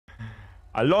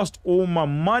I lost all my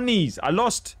monies. I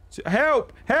lost.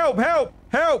 Help! Help! Help!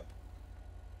 Help!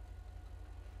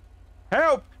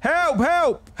 Help! Help!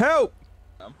 Help! Help!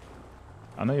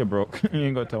 I know you're broke. You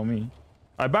ain't got to tell me.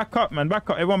 All right, back up, man. Back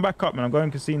up. Everyone back up, man. I'm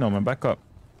going casino, man. Back up.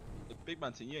 The big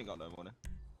man thing, you ain't got no money.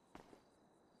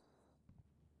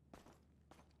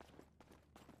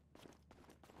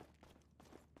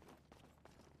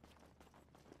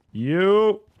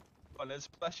 You. Oh, let's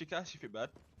splash your cash if you're bad.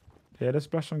 Yeah, let's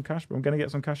splash some cash, bro. I'm going to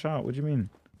get some cash out. What do you mean?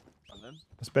 And then?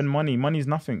 I spend money. Money's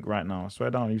nothing right now. I swear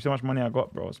down. You see how much money I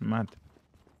got, bro? It's mad.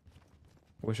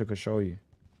 I wish I could show you.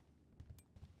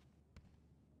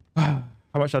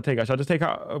 How much should I take out? Should I just take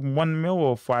out 1 mil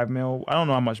or 5 mil? I don't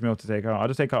know how much mil to take out. I'll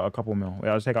just take out a couple mil.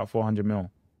 Yeah, I'll just take out 400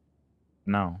 mil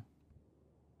now.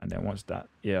 And then once that,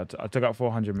 yeah, I took out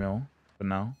 400 mil for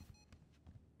now.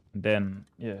 And then,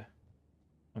 yeah,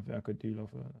 I think I could do love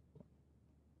for that.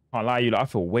 Can't lie, you. Like, I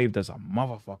feel waved as a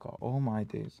motherfucker. Oh my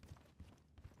days.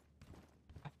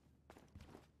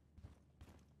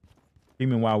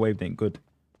 Even while waved ain't good.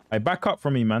 Hey, back up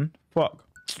from me, man. Fuck.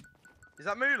 Is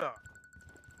that Mular?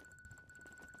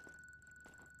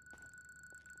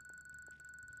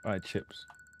 Alright, chips.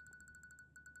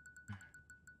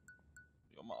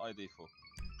 You got my ID for.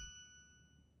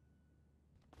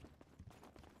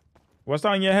 What's that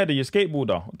on your head? Are you a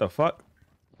skateboarder? What the fuck?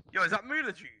 Yo, is that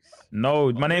MularJuice?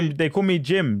 No, my name, they call me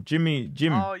Jim. Jim.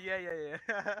 Oh, yeah.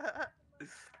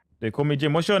 They call me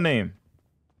Jim. What's your name?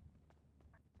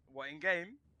 What, in game?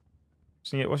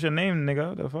 What's your name, nigga?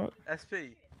 What the fuck?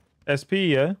 SP.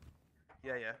 SP, yeah?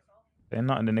 Yeah. They're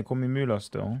nothing, then they call me Mular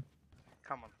still.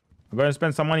 Come on. I'm going to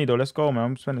spend some money, though. Let's go, man.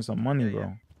 I'm spending some money, bro.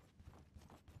 Yeah.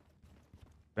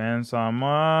 Spend some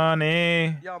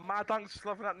money. Yo, Mad Dunk's just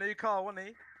loving that new car, wasn't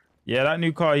he? Yeah, that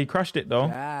new car, he crashed it, though.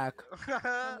 Jack.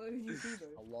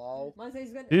 Hello?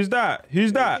 Who's that?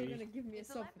 Who's that? You're gonna give me a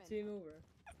sub for 2 mil, bro.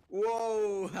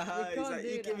 Whoa! He's like,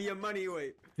 you give me your money,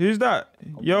 wait. Who's that?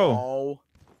 Yo. Oh.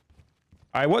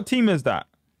 Alright, what team is that?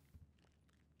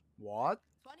 What?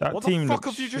 That What team the fuck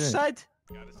looks have you shit. just said?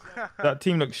 That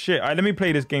team looks shit. Alright, let me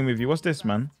play this game with you. What's this,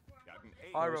 man?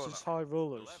 This is high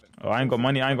rollers. Oh, I ain't got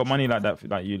money. I ain't got money like that,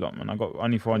 like you lot, man. I got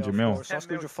only 400 mil. That's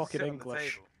because you're fucking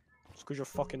English. It's because you're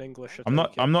fucking English. I'm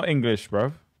not English,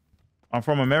 bro. I'm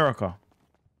from America.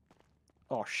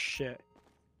 Oh shit.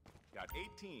 Got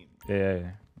 18.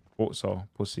 Yeah. Thought so,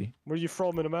 pussy. Where are you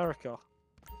from in America?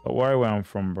 Don't worry where I'm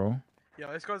from, bro.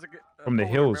 Yo, this guy's a good. From the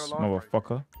hills, life, bro.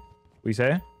 motherfucker. What you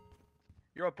say?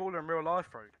 You're a baller in real life,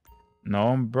 bro. No,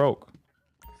 I'm broke.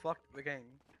 Fuck the game.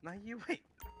 No, you wait.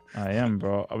 I am,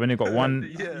 bro. I've only got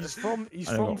one. Yeah. He's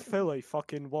from Philly,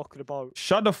 fucking walking about.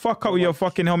 Shut the fuck up with your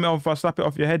fucking helmet off! I'll slap it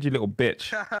off your head, you little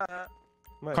bitch.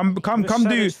 Mate, Come do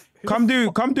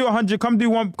 100.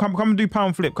 Come do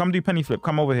pound flip. Come do penny flip.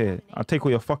 Come over here. I'll take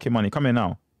all your fucking money. Come here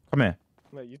now. Come here.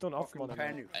 Mate, you don't have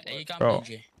money. Bro.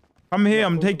 Come here.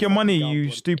 I'm take your money,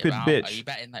 you stupid bitch. Are you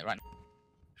betting like right now?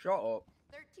 Shut up.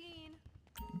 13.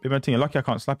 Big man, you're lucky I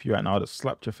can't slap you right now. I just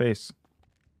slapped your face.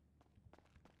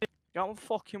 Get on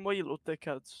fucking way, you little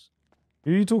dickheads.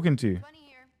 Who are you talking to? 20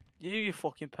 here. You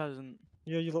fucking peasant.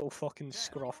 Yeah, you little fucking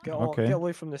scruff. Get Okay. get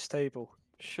away from this table.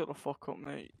 Shut the fuck up,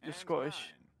 mate. You're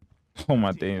Scottish. Oh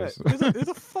my Mate, days. who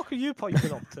the fuck are you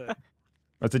piping up to?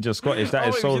 I said you're Scottish. That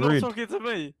is wait, so you're rude. not talking to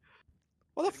me.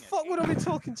 What the fuck would I be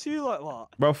talking to you like that?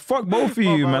 Bro, fuck both of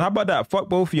you, man. How about that? Fuck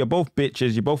both of you. You're both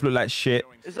bitches. You both look like shit.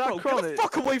 Is that Bro, get the Chronic?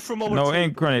 fuck away from our No, it table.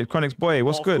 ain't Chronic. Chronic's boy.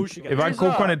 What's Oh, of good? course you get If I Who's call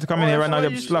that? Chronic to come in here right now,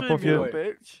 they'll slap off you your...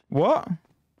 bitch. What?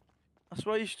 That's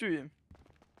why you stream.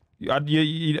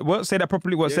 What? Say that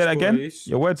properly. What? Say that again?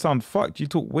 Your words sound fucked. You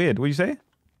talk weird. What do you say?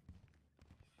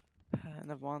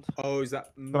 Never mind. Oh, is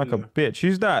that Sound like a bitch.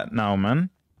 Who's that now, man?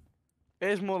 It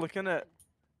is Mullik, innit?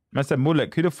 Man said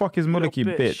Mulek. Who the fuck is Mulek, you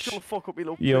bitch? Shut the fuck up, you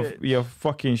little Your bitch.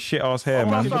 fucking shit ass hair,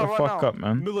 man. that's Shut the right fuck now. up,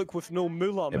 man. Mulek with no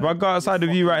moolah, If man. I go outside of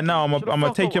you right now, I'm Shut the gonna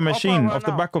fuck take up. your I'll machine buy off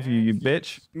the right back of you, you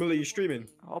bitch. Muller, you streaming?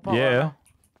 Yeah.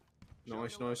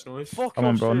 Nice. Fuck Come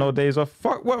on, bro. your No stream. days off.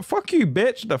 Fuck what? Fuck you,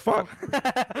 bitch. The fuck?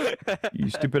 You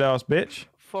stupid ass bitch.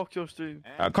 Fuck your stream.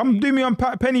 Come do me on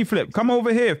penny flip. Come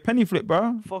over here, penny flip,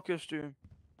 bro. Fuck your stream.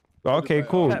 Okay,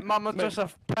 cool. Mama just a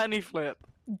penny flip.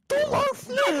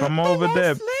 Come over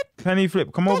there, penny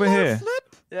flip. Come over here.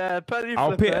 Yeah, penny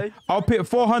flip, eh? I'll put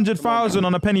 400,000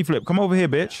 on a penny flip. Come over here,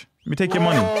 bitch. Let me take your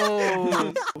money.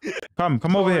 Oh.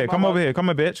 Come over here. Come over here. Come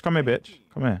here, bitch. Come here, bitch.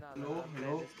 Come here.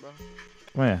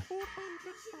 Come here.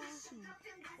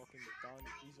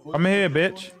 Come here,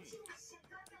 bitch.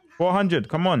 400.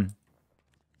 Come on.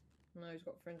 No, he's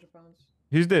got 300 pounds.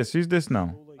 Who's this? Who's this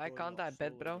now? I can't I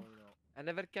bet, bro. I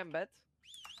never can bet.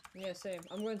 Yeah, same.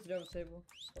 I'm going to the other table.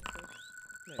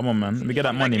 Come on, man. Let me get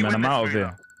that money, man. I'm out of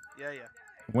here. Yeah.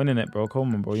 Winning it, bro.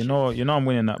 Come on, bro. You know I'm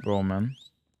winning that, bro, man.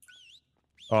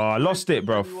 Oh, I lost it,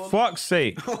 bro. Fuck's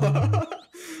sake.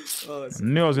 Oh, I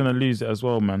knew I was gonna lose it as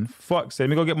well, man. Fuck's sake. Let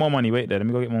me go get more money. Wait there. Let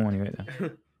me go get more money. Wait there.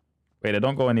 Wait there.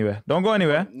 Don't go anywhere. Don't go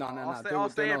anywhere. no. I'll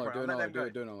stay here, bro. Let them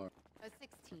go.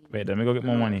 Wait there. Let me go get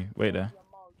more money. Wait there.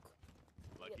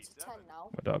 Lucky 7.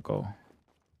 Where do I go?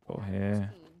 Go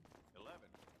here.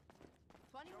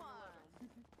 21.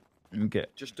 Let me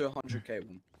get. Just do 100k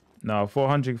one. No,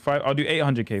 400. I'll do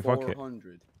 800k. Fuck it.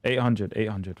 400.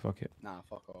 800. Fuck it. Nah,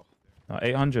 fuck off. No,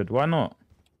 800. Why not?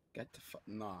 Get the fuck.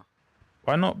 Nah.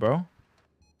 Why not, bro?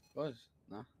 What?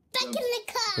 Nah.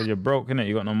 Because you're broke, innit?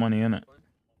 You got no money, innit?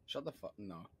 Shut the fuck.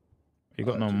 No. You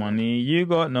got no money. You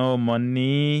got no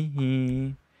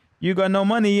money. You got no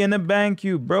money in the bank,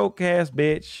 you broke ass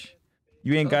bitch.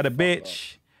 You ain't got a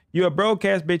bitch. You a broke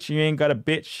ass bitch. You ain't got a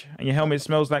bitch. And your helmet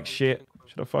smells like shit.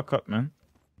 Shut the fuck up, man.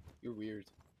 You're weird.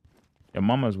 Your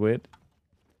mama's weird.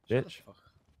 Shut the Bitch. fuck.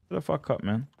 Shut the fuck up,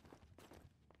 man.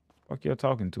 Fuck you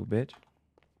talking to, bitch.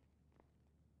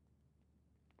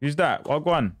 Who's that? What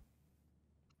one?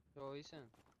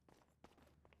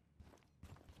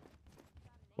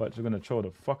 What, you're gonna troll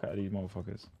the fuck out of these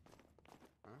motherfuckers?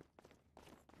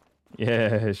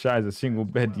 Yeah, Shy's a single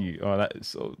bed you. Oh, that is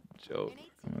so joke.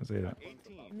 I'm gonna say that.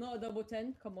 18. No, double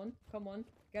 10. Come on.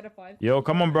 Get a 5. Yo,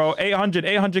 come on, bro.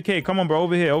 800k. Come on, bro.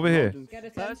 Over here. Get a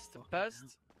 10.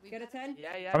 First. Get a 10.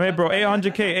 Yeah. Come here, bro.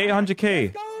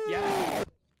 800k. Go!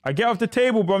 I get off the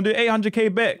table, bro. I'm doing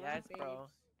 800k bet. Yes, bro.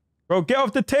 Bro, get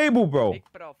off the table, bro. Big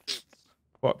profits.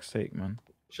 Fuck's sake, man.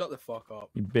 Shut the fuck up.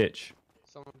 You bitch.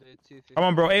 Someone did 250. Come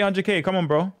on, bro. 800k. Come on,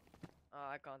 bro. Oh,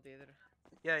 I can't either.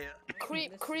 Yeah.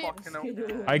 Creep. Fucking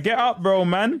hell. I get up, bro,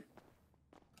 man.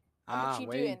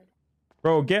 Wait.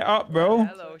 Bro, get up, bro.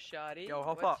 Hello, Shawty. Yo,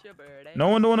 hop What's up. your birthday? No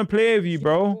one don't want to play with you,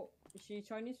 bro. Is she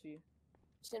Chinese for you?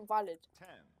 It's invalid. 10.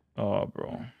 Oh,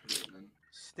 bro.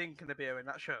 Stinking the beer in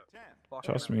that shirt. 10. Fucking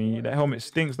Trust hell. me, that helmet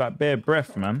stinks like bare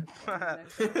breath, man.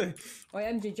 Wait,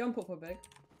 MG, jump up a bit.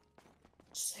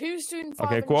 Who's doing 500k?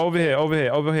 Okay, cool. Over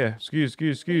here.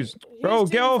 Excuse. Bro,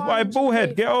 get off my 500k?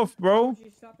 bullhead. Get off, bro. Did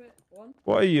you slap it? 1?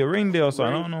 What are you, a reindeer or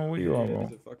something? I don't know what you are, bro.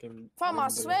 Fam, I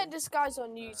swear this guy's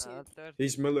on YouTube. 30.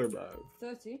 He's Miller, bro.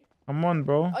 30? Come on,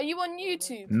 bro. Are you on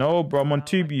YouTube? No, bro. I'm on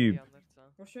TubeU.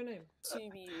 What's your name?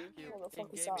 TBU. What the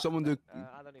fuck is that? Someone do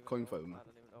I don't even coin know. for him. I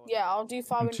don't even know what Yeah, I'll do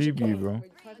On 500k. TubeU, bro.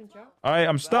 Wait, type in chat. Alright,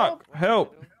 I'm stuck.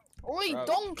 Help. Oi,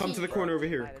 donkey! Come to the corner over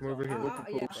here. Come over here.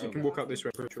 Yeah. You can walk up this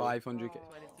way. 500k.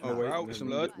 Oh, wait. Crouch, there's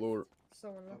blood. Lord.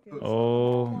 Someone lucky.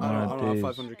 Oh, I my don't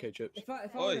have days. 500k chips. If I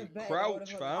Oi, would've bet, I crouch, would've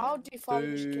fam. I'll do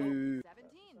 500k. Do...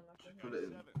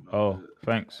 17. Oh,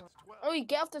 thanks. Oi,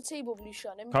 get off the table, blue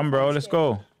shirt. Let me Come, do bro. 500k. Let's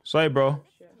go. Sorry, bro.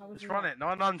 Shit, how much Let's is run that? it.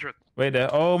 900. Wait there.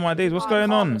 Oh, my days. What's Alright, going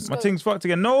calm, on? let's My go. thing's fucked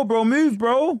again. No, bro. Move,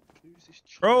 bro.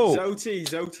 Bro. Zoti,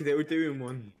 they were doing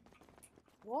one.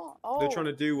 What? Oh. They're trying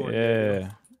to do one.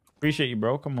 Yeah. Appreciate you,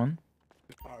 bro. Come on.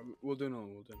 Alright, we'll do no.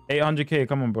 800k.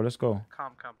 Come on, bro. Let's go.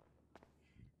 Come.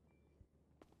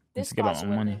 Need This to get back guy's my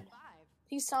money. winning.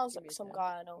 He sounds like some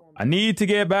guy I know. I need to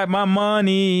get back my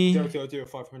money. Zoti, I'll do a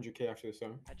 500k after the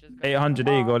song. 800.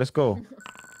 There you go. Let's go.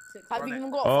 Have you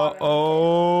even got Oh. 500k?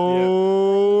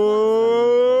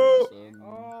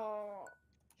 Oh.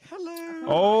 Hello.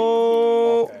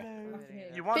 Oh.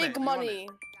 You won Big it. money.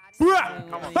 Ha!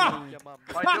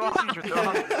 I do 100. Do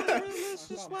 100.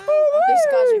 This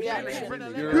guy's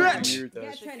reaction. You're Bitch. weird, Get a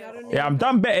guys. 10, I don't know. Yeah, I'm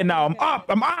done betting now. I'm up.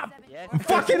 I'm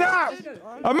fucking up.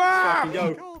 I'm up.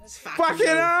 Go. Fucking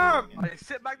up. Hey,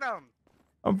 sit back down.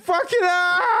 I'm fucking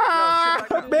up. Yo, sit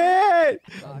back down. Man.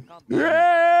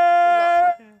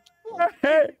 Yeah.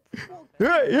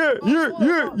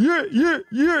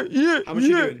 How much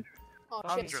you doing?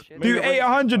 Oh, shit. Do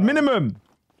 800 minimum.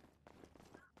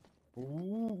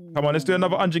 Come on, let's do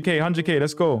another 100k. 100k.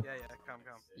 Let's go. Yeah, come.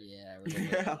 Yeah,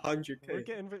 100k. We're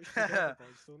getting rich together, boys.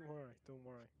 Don't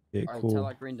worry. Yeah, Alright, cool. tell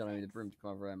that green down the broom to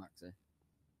come over here, Maxi.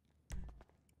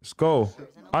 Let's go.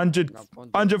 100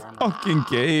 fucking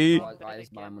k. Right,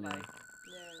 it's my money. Yeah, I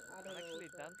don't know.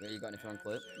 Yeah, you got anything on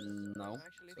clip? No. So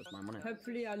it's my money.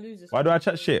 Hopefully I lose this. Why do I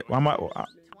chat shit? Why am I?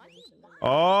 Oh!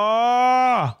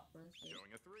 Showing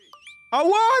a 3. I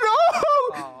won! Oh!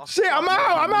 Oh, Shit! I'm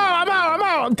out!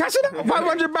 I'm cashing up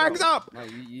 500 bags up. No,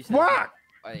 you said. What?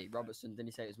 Hey, Robertson, didn't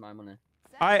he say it was my money?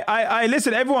 I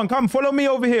listen. Everyone, come follow me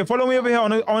over here. Follow me over here. I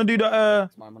wanna do the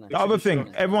It's my money. other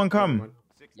thing. Everyone, come.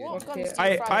 What?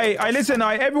 Okay. I listen.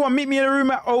 Everyone, meet me in the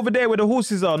room over there where the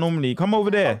horses are normally. Come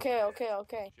over there. Okay.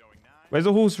 Showing 9. Where's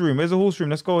the horse room?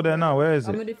 Let's go there now. Where is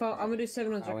I'm it? gonna do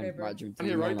 700k, bro. Down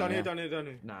here, right? Down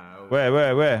here. No.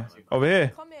 Where? Over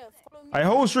here. Come here, follow me.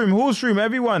 Horse room.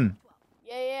 Everyone.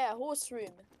 Yeah, horse room.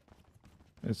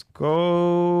 Let's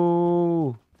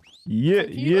go. Yeah,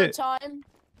 Computer yeah. time.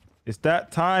 It's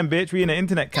that time, bitch. We in the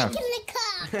internet camp.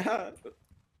 How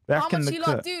Back in much the you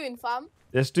cut. lot doing, fam?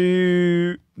 Let's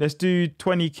do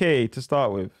 20k to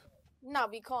start with. No,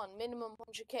 we can't. Minimum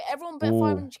 100k. Everyone bet Ooh.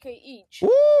 500k each.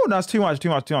 Ooh, that's too much.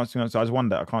 So I just won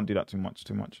that. I can't do that too much.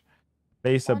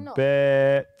 Place a Why not?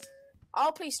 bet.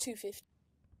 I'll place 250.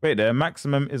 Wait, the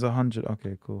maximum is 100.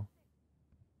 Okay, cool.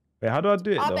 Wait, how do I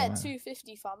do it I though, bet man?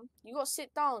 250, fam. You gotta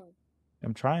sit down.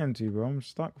 I'm trying to, bro. I'm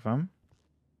stuck, fam.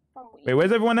 Fam, Wait,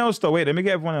 where's everyone else though? Wait, let me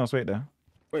get everyone else. Wait there.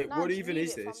 Wait, Nah, what just even leave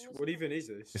is it, this? fam. What even is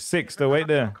this? It's 6 though. Wait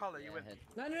there. Colour, you win.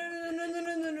 No,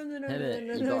 no. Hit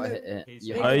it. You gotta hit it.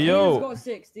 You Hey, have yo. Dealer's got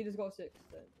 6. Dealer's got 6.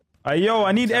 Hey, yo,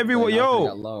 I need to everyone. play now 'cause we Yo.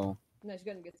 got low. No, she's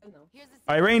gonna get 10 now.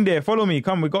 Hey, Reindeer, follow me.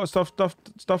 Come, we got stuff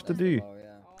to do. Oh,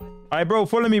 yeah. Hey, bro,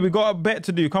 follow me. We got a bet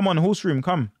to do. Come on, horse room.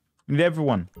 Come. We need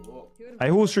everyone. Hey,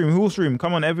 horse room.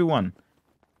 Come on, everyone.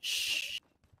 Shh.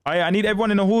 I need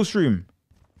everyone in the horse room.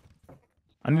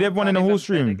 I need everyone in the horse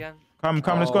room. Come,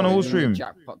 let's go in the Oh, horse you need room.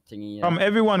 Jackpot thingy, yeah. Come,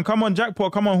 everyone. Come on,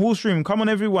 jackpot. Come on, horse room. Come on,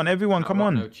 everyone. Come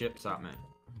on. No chips at me.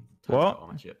 What? All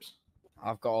my chips.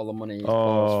 I've got all the money.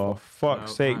 Oh,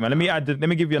 fuck's sake, man. Let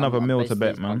me give you another meal to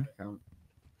bet, man.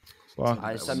 Fuck.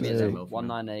 I send me sake.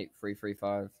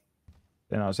 198,335.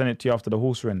 Then I'll send it to you after the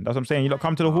horse room. That's what I'm saying. You lot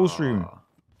come to the horse room.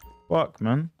 Fuck,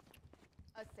 man.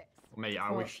 Mate,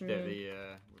 I wish that the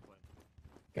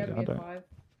Get Yeah, me I a don't- 5.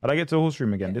 How'd I get to the horse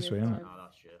room again? Get This me way, a innit? five. oh,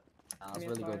 that's shit. That's Give me a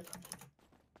really good. 5.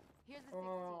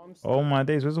 Oh my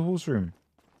days, where's the horse room?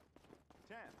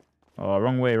 Oh,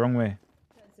 wrong way.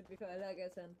 To be fair, that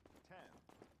gets 10.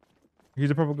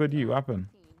 Who's a proper good you? What happened?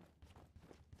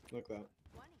 Like that.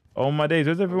 Oh my days,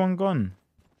 where's everyone gone?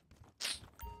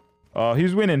 Oh,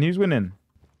 who's winning?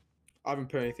 I haven't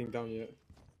put anything down yet.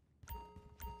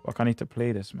 Fuck, I need to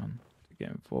play this, man, to get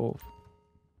involved.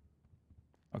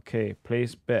 Okay,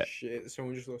 place bet. Shit,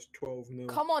 someone just lost 12 mil.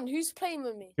 Come on, who's playing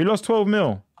with me? Who lost 12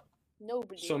 mil?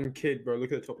 Nobody. Some kid, bro.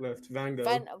 Look at the top left. Vango.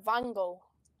 Vango.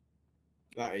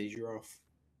 That is rough.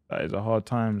 That is a hard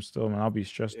time still, man. I'll be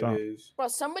stressed It out. is. Bro,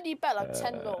 somebody bet like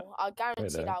 10 mil. I Wait guarantee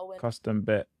there. that I'll win. Custom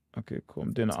bet. Okay, cool.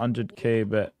 I'm doing a 100k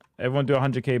bet. Everyone do a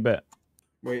 100k bet.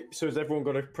 Wait, so has everyone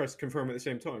got to press confirm at the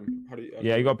same time? How do you?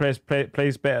 Yeah, you got to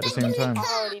place bet at the same time.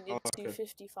 I already did Oh, okay.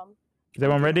 250, fam. Is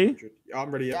everyone ready?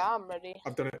 I'm ready. Yeah. Yeah, I'm ready.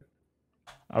 I've done it.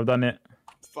 I've done it.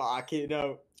 Fuck it,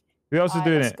 no. Who else is Alright,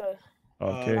 doing let's it? go.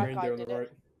 Okay. That guy Reindeer on did the it.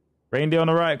 right. Reindeer on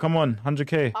the right. Come on,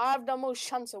 100k. I have the most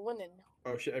chance of winning.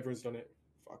 Oh shit, everyone's done it.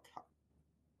 Fuck.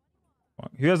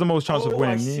 Who has the most chance of I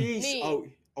winning? see. You?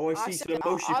 Me. Oh, I I see. said So the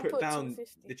most you I put put down.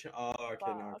 250. The oh, okay,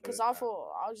 now. I get Because it. I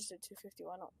thought I'll just do 250,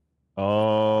 why not?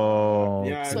 Oh.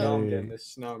 Yeah, So- now I'm getting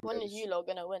this. Now I'm When getting is this. you lot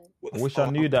gonna win? What I the wish I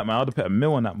fuck? knew that, man. I'd have put a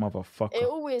mill on that It motherfucker.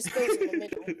 always goes in the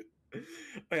middle.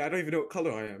 Wait, I don't even know what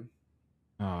color I am.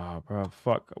 Ah, bro,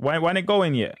 fuck. Why ain't it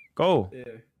going yet? Go. Yeah.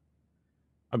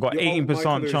 I got Your- oh, my 18%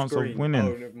 colour is chance of green. winning.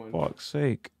 Oh, never mind. Fuck's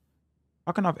sake.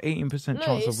 How can I have 18% Look,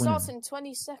 chance it of winning? starts in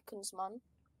 20 seconds, man.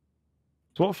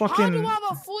 So what How fucking... do I have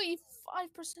a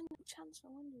 45% chance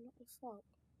of winning? What the fuck?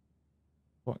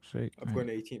 Fuck's sake, I've man.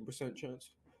 got an 18%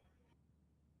 chance.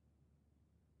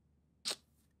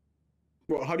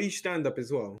 Well, how do you stand up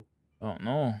as well? I don't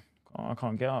know. I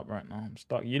can't get up right now. I'm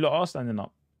stuck. You lot are standing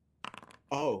up.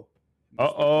 Oh.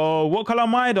 Uh-oh. What colour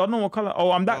am I? Though? I don't know what colour.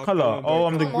 Oh, I'm that Oh, colour. come on, Oh, boy,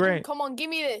 I'm the Come on, grey. come on, give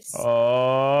me this. Oh,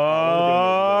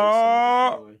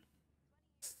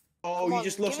 Oh, Come you on,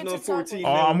 just lost give it to another Taco. 14 oh,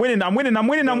 I'm winning.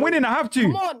 I have to.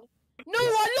 Come on. No,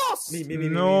 I lost. Me,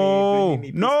 No.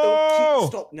 please. No. Don't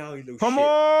stop now, you little Come shit.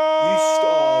 on. You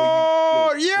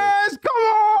stop. Yes,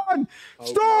 come on. Oh,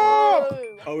 Stop.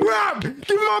 Oh, Grab. Give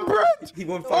me my bread. He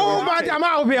won 500K. Oh my! I'm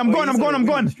out of here. I'm Oh, gone. he's I'm on a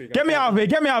gone. winning streak. Get me out of here.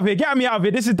 Get me out of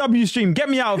here. This is W stream. Get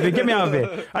me out of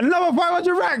here. Another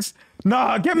 500 racks.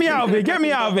 Nah, get me out of here. Get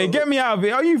me out of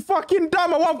here. Are you fucking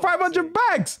dumb? I want 500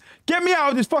 bags. Get me out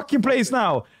of this fucking place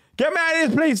now. Get me out of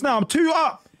this place now. I'm 2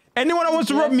 up. Anyone that wants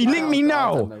to rob me, link me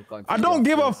now. I don't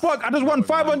give a fuck. I just want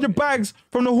 500 bags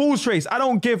from the horse race. I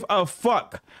don't give a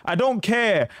fuck. I don't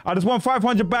care. I just want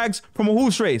 500 bags from a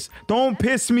horse race. Don't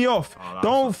piss me off.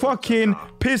 Don't fucking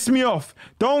piss me off.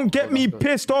 Don't get me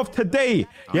pissed off today.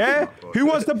 Yeah? Who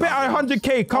wants to bet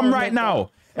 100k? Come right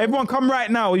now. Everyone come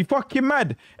right now. Are you fucking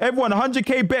mad? Everyone,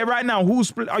 100k bet right now.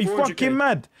 Are you 400K. fucking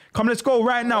mad? Come, let's go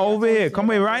right now. Over here. Come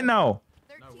here right now.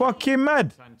 Fucking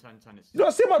mad. You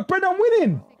don't see my bread I'm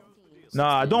winning.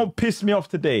 Nah, don't piss me off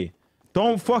today.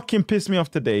 Don't fucking piss me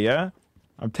off today, yeah?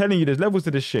 I'm telling you, there's levels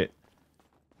to this shit.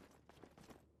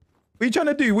 What you trying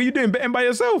to do? What you doing, betting by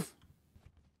yourself?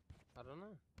 I don't know.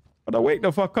 But wake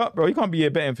the fuck up, bro. You can't be here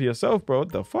betting for yourself, bro.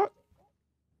 What the fuck?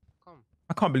 Come.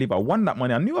 I can't believe I won that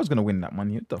money. I knew I was going to win that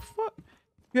money. What the fuck?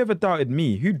 Whoever doubted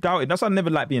me? Who doubted? That's why I never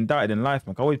like being doubted in life,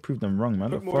 man. I always prove them wrong,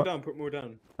 man. Put more down. Put more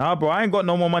down. Nah, bro, I ain't got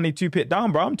no more money to put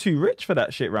down, bro. I'm too rich for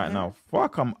that shit right now.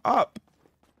 Fuck, I'm up.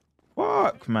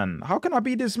 Fuck, man. How can I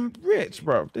be this rich,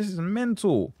 bro? This is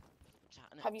mental.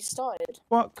 Have you started?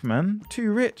 Fuck, man.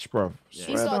 Too rich, bro. You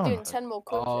Swear started down. doing 10 more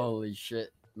coin flips. Holy shit.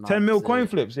 10 mil coin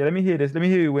flips. Yeah, let me hear this. Let me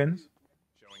hear who wins.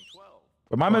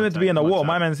 But my man meant to be in the war.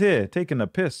 My man's here taking the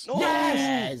piss.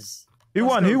 Yes. Who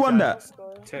won? Who won that?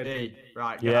 Teddy.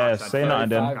 Right. Yeah, say nothing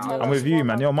then. I'm with you,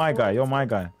 man. You're my guy. You're my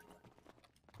guy.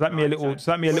 Slap me a little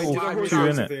two,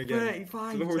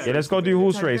 innit? Yeah, let's go do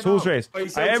horse race. Horse race.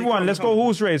 Hey, everyone, let's go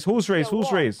horse race. Horse race.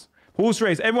 Horse race. Horse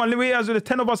race. Everyone, let me the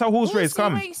 10 of us have horse race.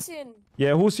 Come. Racing.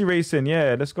 Yeah, horsey racing.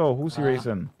 Yeah, let's go. Horsey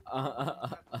racing.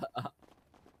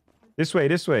 This way,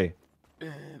 this way.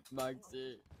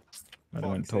 Maxi. I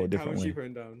went told a different way.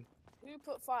 You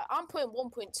put 5. I'm putting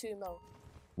 1.2 mil.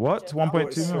 What?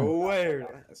 1.2 mil?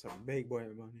 Swear. That's a big boy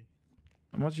of money.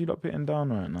 How much you lot putting down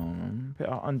right now, man? Put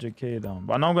 100k down.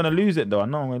 But I know I'm gonna lose it though. I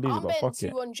know I'm gonna lose it, but fuck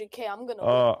it. 200k. I'm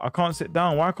gonna. I can't sit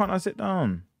down. Why can't I sit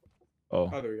down?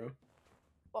 Oh. Oh, there we go.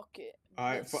 Fuck it.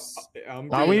 Alright,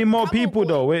 Now we need more people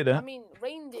though. Wait there. I mean,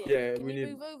 reindeer. Yeah, Can we you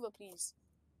need. move over, please?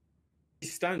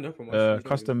 Stand up. And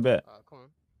Custom bet. Come on.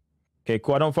 Okay,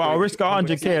 cool. I don't. I'll risk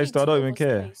 100k. So I don't even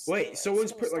care. Wait,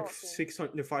 someone's put like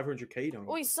 600, 500k down.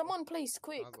 Wait, someone place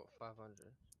quick. I got 500.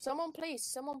 Someone place.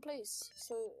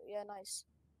 So yeah, nice.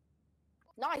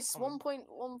 Nice. 1.15.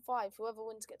 Whoever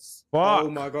wins gets. Fuck. Oh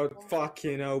my god,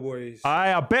 fucking hell, boys.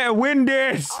 I better win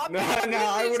this. No,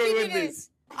 I would have win this.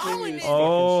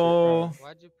 Oh.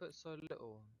 Why'd you put so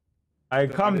little? I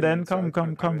come then.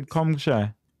 Come,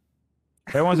 Shy.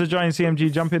 Who wants to join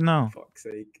CMG? Jump in now. Fuck's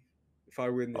sake. If I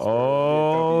win this,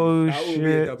 oh that will be a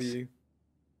shit. W.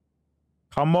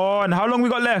 Come on. How long we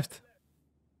got left?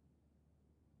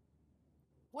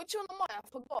 Which one am I? I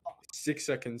forgot. 6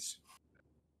 seconds.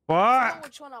 Fuck.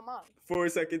 Which one am I? 4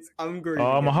 seconds. I'm green.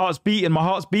 Oh, my heart's beating. My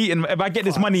heart's beating. If I get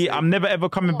this money, I'm never ever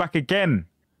coming back again.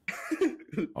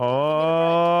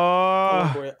 Oh.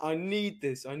 Oh boy, I need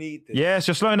this. Yes,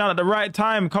 you're slowing down at the right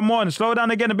time. Come on, slow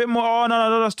down again a bit more. Oh,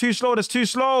 no, that's too slow. That's too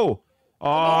slow.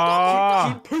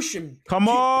 Oh. Keep pushing. Come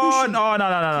keep on. Pushing. Oh, no.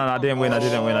 I didn't win. I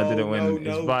didn't win.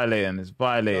 No. It's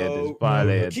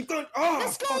violated. Keep going. Oh,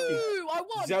 let's go. I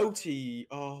won. Zoti.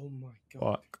 Oh my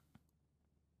god.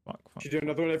 Fuck. Should do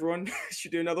another one, everyone.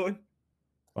 Should do another one.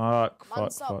 Fuck.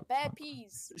 Bare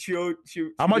peas.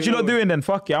 How much you lot doing then?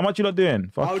 Fuck it. How much you lot doing?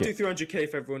 Fuck I'll it. do 300k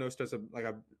if everyone else does a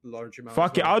large amount.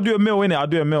 Fuck it. I'll do a mil in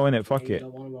it. Fuck it.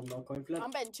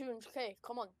 I'm betting 200k.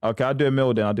 Come on. Okay, I'll do a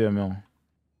mil then. I've done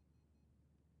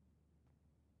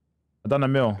a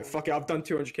mil. Fuck it. I've done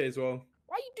 200k as well.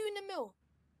 Why are you doing a mil?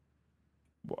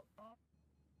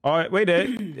 All right, wait there.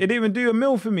 It didn't even do a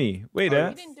mil for me. Wait there.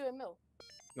 You didn't do a mil.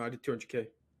 No, I did 200k.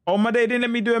 Oh my day, didn't let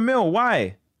me do a mil.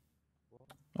 Why?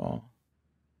 Oh.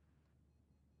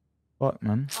 Fuck,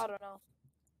 man. I don't know.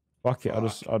 Fuck it. I'll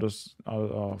There's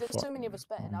fuck. so many of us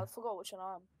betting. I forgot which one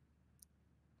I am.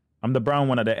 I'm the brown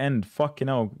one at the end. Fucking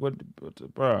hell. What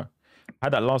bro? I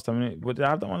had that last time. Did I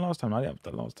have that one last time? I didn't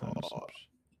have that last time.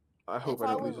 I hope I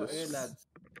don't lose this.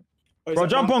 Bro,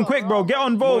 jump on quick, bro. Get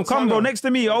on, bro. Come, bro. Next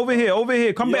to me. Over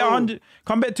here. Come bet 100.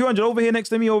 Come bet 200. Over here next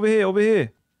to me. Over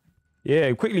here.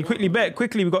 Yeah, quickly bet.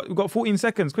 Quickly. We got 14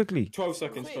 seconds. Quickly. 12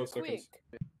 seconds.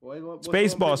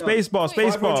 Space bar.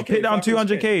 Put down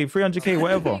 200k, 300k,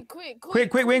 whatever.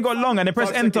 Quick. We ain't got long. And then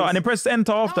press enter.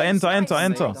 After.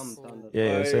 Enter.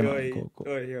 Yeah, same. Cool.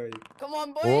 Come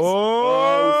on, boys.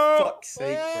 Oh, fuck's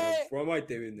sake, bro. Why am I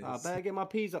doing this? I better get my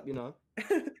peas up, you know.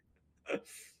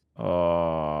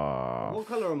 Oh. What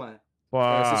colour am I?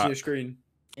 This is your screen.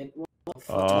 Please,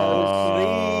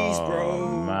 bro.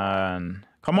 Man.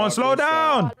 Come on, slow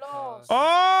down. Oh.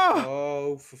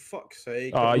 Oh, for fuck's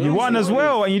sake. Oh, you won as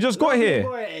well, and you just got here.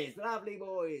 Lovely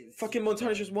boys. Fucking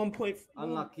Montana's just 1 point.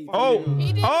 Unlucky. Oh.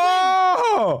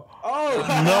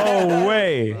 No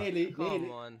way. Nearly.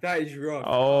 That is wrong.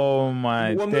 Oh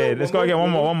my god. Let's go again.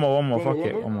 One more. Fuck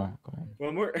it. One more. Come on.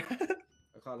 One more.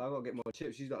 I gotta get more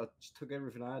chips. She just took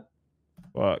everything I had.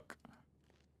 Fuck.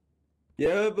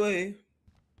 Yeah, boy.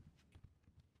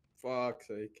 Fuck's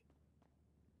sake.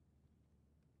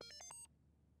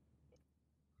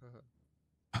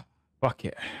 Fuck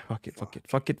it.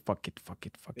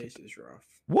 This is rough.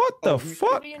 What the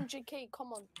fuck? 300k,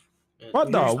 come on.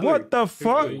 What the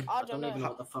fuck? I don't know.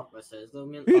 What the fuck this is.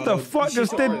 Who the fuck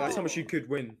just did? That's how much you could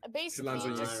win. Basically,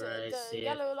 just the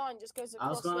yellow line just goes across.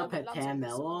 I was gonna put 10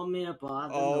 mil on me, but I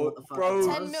don't know what the fuck. Bro.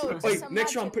 10 mil. Wait,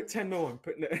 next round put 10 mil on.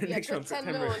 Next round put 10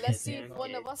 mil. Let's see if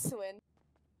one of us win.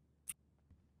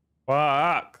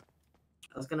 Fuck.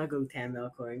 I was gonna go 10 mil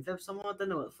coin flip. Someone don't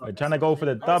know what the fuck. We're trying to go for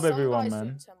the dub, everyone,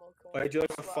 man. Wait, do you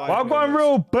like a 5 Well, I'm mil going next?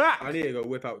 real back. I need to go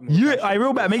whip out more Yeah, cash. I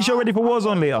real back. Make sure you're ready for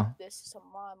Warzone later. This is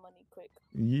my money quick.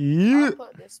 Yeah. I'll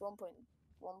put this 1.1.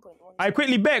 I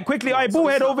quickly bet, quickly. I ball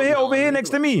head over here next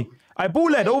to me. I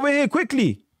ball head over here,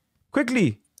 quickly.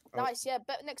 Nice, yeah,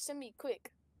 bet next to me,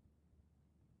 quick.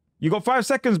 You got 5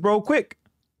 seconds, bro, quick.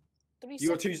 3 You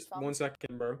got seconds, fam. 1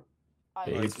 second, bro.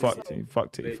 Yeah, he fucked it, he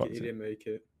fucked it, he Make fucked He it. didn't make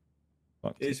it.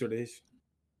 Fucked It is it. what it is.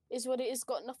 Is what it is,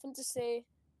 got nothing to say.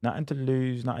 Nothing to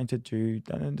lose, nothing to do,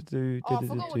 nothing to do. Oh, I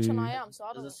forgot which one I am, so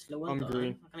I don't know. I'm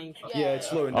green. Yeah. Yeah, it's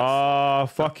slow enough. Oh,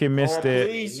 fucking missed it.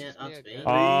 Please.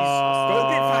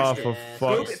 Oh, for Go a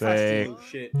fuck's bit faster, sake. you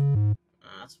shit.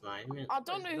 That's fine, man. I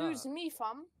don't know who's me,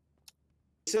 fam.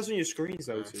 It says on your screens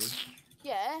though, too.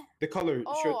 Yeah. The color.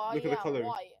 Oh, Look yeah, at the color.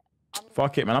 white.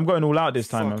 Fuck it, man. I'm going all out this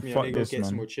time, man. Fuck me, I Fuck need to go this, get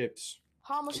some man. more chips.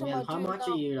 How much am I How doing much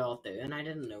now? are you all doing? I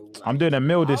didn't know. I'm doing a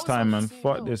mill this I was time, man. on 2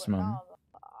 Fuck mil, this, but man. now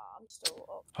I'm still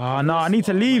up. Ah, no, I need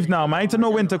to leave now, man. I need to know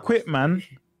when to quit, man.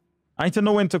 I need to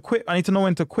know when to quit. I need to know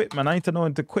when to quit, man. I need to know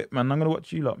when to quit, man. I'm gonna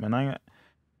watch you lot, man. I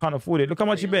can't afford it. Look how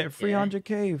much you bet.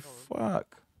 300k.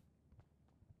 Fuck.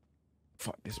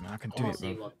 Fuck this, man. I can do I'll it,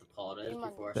 see bro. what the pot is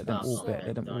before Let them it all starts bet.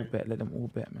 Let them all down. bet. Let them all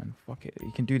bet, man. Fuck it.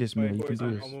 You can do this, Mula. You can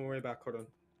do this. I'm on my way back. Hold on.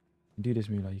 Do this,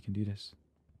 Mula. You can do this.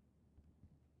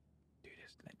 Do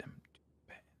this. Let them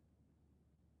bet.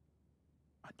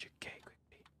 100k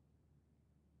quickly.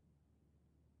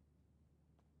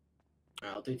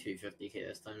 I'll do 250k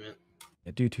this time, man.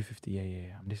 Yeah, do 250.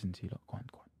 Yeah. I'm listening to you lot. Go on.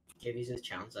 Give you a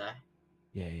chance, eh?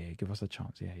 Yeah. Give us a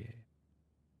chance. Yeah.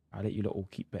 I'll let you lot all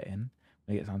keep betting.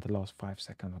 When it gets down to the last 5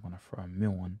 seconds, I'm gonna throw a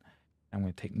mill on. I'm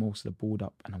gonna take most of the board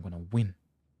up, and I'm gonna win.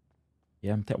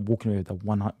 Yeah, I'm walking away with the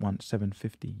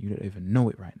 750. You don't even know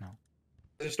it right now.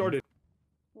 It started.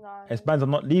 S bands, I'm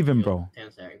not leaving, bro.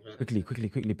 10 seconds, man. Quickly,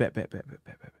 bet.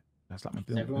 That's like my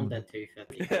bill. Everyone bet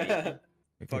 250k.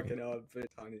 Fucking hell, I'm very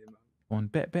tiny, man. Go on,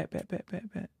 bet. I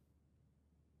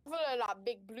feel like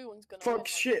big blue one's gonna Fuck win.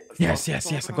 shit. Yes, I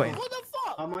got it. What the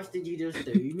fuck? How much did you just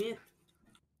do, mate?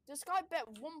 This guy bet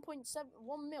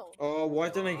 1.1 mil. Oh, why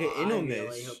didn't I get in on I really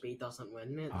this? hope he doesn't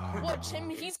win, mate. Watch him,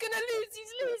 he's gonna lose,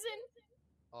 he's losing.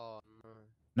 Oh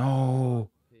No.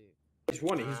 He's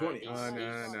won it. He's Nah.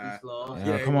 He's lost.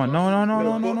 Yeah, come on. No. Look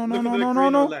at the green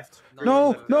on the left. Green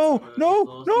on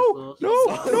the left.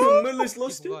 No. Miller's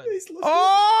lost it. He's lost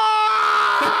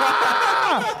Oh!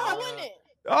 I win it.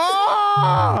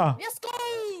 Ah! Let's go.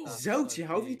 Zelty,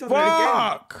 how have you done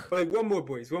that Fuck! again? Wait, one more,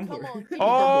 boys. One more. Come on.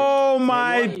 Oh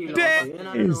my What are you lot doing? I don't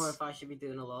know days! if I should be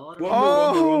doing a lot. One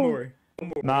Oh. more.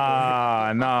 Nah.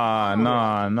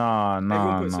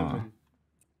 Everyone put something.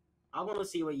 I want to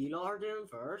see what you lot are doing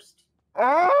first.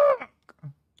 Ah!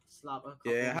 Slap a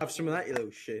couple. Yeah, have some of that, you little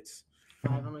shits.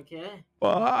 500k.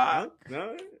 Fuck!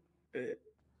 No?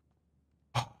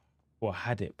 Well, I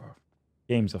had it, bro.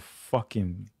 Game's a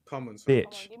fucking Come on, son. Come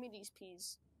on, bitch. give me these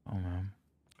peas. Oh man,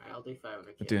 Alright, I'll do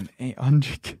 500k. we're doing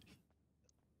 800.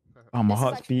 Oh, my This is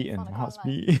heart's actually beating. fun, My I heart's can't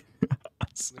lie. beating.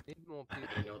 We need more people.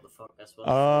 I know what the fuck this was.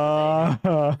 Ah.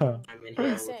 I'm in here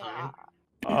all the Saying, time.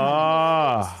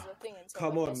 Ah. this is a thing until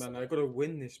Come I on, guess man. it. I gotta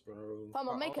win this, bro. Fam,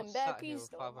 I'm making I'll bare sat here peas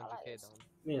with though. I like 500k this. down.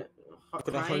 Yeah. I've got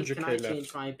Can I 100k change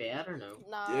left. my bed or no?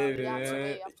 Nah, Yeah,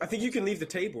 yeah, I think you can leave the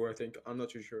table, I think. I'm not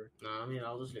too sure. No, I mean,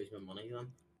 I'll just lose my money then.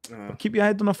 Keep your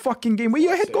head on the fucking game. Where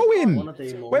your head I going? wanna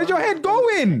do more. Where's your head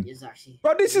going? It's actually...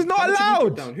 Bro, this is not How much have you put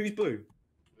allowed. down? Who's blue?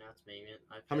 That's me, man.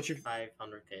 I How much put you-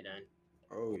 500k down.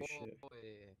 Oh, shit. Come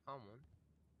on.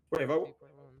 Wait, have I... 3.1.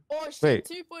 Oh shit, Wait.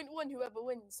 2.1 whoever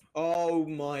wins. Oh,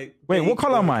 my... Wait, what big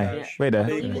color am boy I? cash. Wait there. I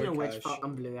don't Big even boy know which cash.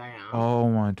 fucking blue I am. Oh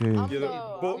my dude. I'm You're the,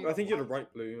 the- but I'm I think the you're the one.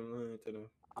 right blue. I don't know.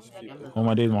 I'm Just the keep yellow. it. Oh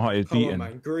my days, my heart is Come on, beating.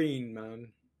 man. Green, man.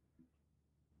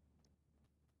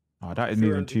 Oh, that is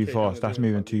moving too 300k fast. down That's the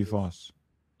moving middle, too Jesus. fast.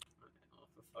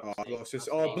 Oh, I lost this.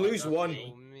 Oh, blue's won.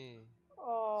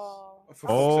 Oh. For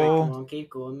Oh. fuck's Keep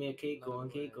going, mate. Keep going,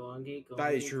 keep going, keep going.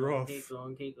 That is keep going, rough. Keep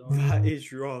going, keep sake. going. That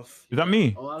is rough. Is that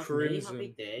me? Oh, that was me. Crimson. Happy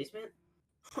days, man.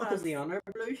 How's the honor,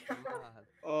 blue?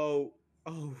 Oh.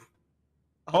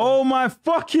 Oh my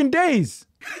fucking days.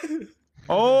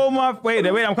 Oh my. Wait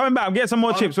there. Wait, I'm coming back. I'm getting some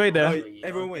more chips. Wait there.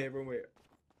 Everyone wait, everyone wait.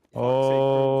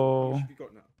 Oh. What should we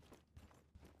got now?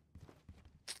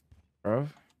 Bro.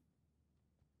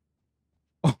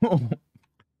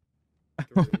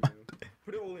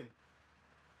 Put it all in.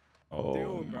 Oh,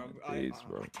 Dude, bro. my days,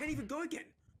 bro. I can't even go again.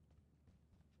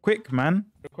 Quick, man.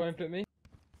 Coin flip me.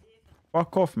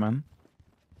 Fuck off, man.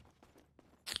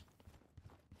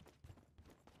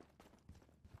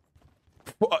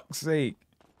 Fuck's sake.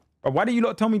 Bro, why do you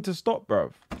lot tell me to stop,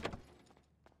 bro?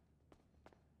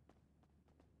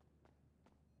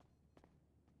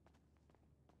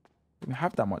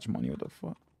 have that much money. What the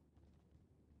fuck?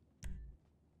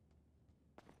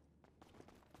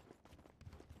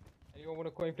 Anyone want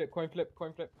a coin flip? Coin flip?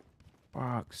 Coin flip?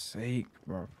 Fuck's sake,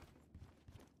 bro.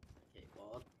 Okay,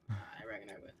 well, I reckon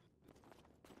I would.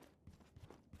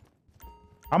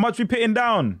 How much we pitting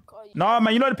down? Nah,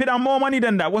 man, you know to put down more money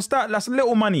than that. What's that? That's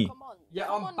little money. Come on. Yeah,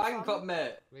 come I'm on, bankrupt, fam.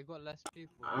 mate. We got less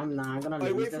people. I'm gonna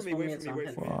Wait, lose wait this for me, one, wait mate, for so me, I'm wait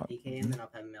hitting for me. 50k and then I'll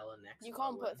pay a million next. You so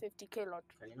can't I put win. 50k, lad.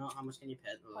 Can you not? How much can you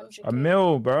pay? 100k. A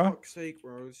mil, bro. Fuck's sake,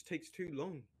 bro. This takes too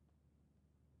long.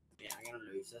 Yeah, I'm gonna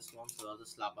lose this one, so I'll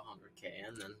just slap 100k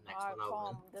and then next Alright, one I'll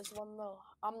win. calm. There's one though.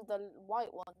 I'm the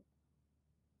white one.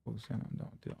 Oh, Sam, I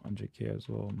don't do 100k as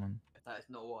well, man. That is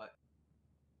not what.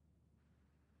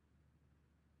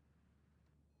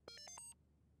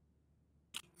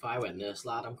 If I win this,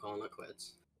 lad, I'm calling it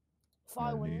quits. If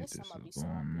I win Leave this, I might be as so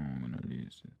well. happy. No, I'm gonna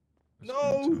lose it.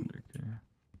 No! 100K.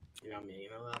 You know me, you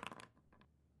know that?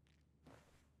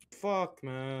 Fuck,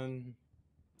 man.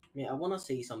 Yeah, I wanna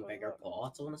see some bigger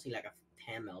pots. I wanna see like a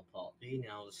 10 mil pot, you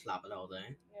know, just slap it all down.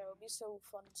 Yeah, it'll be so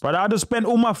fun. But I just spent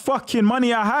all my fucking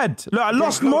money I had. Look, I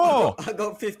lost more. I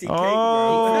got 50k.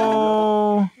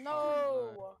 Oh.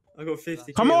 No! I got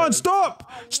 50k. Come on, man. stop!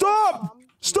 I lost, Stop! fam.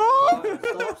 Stop!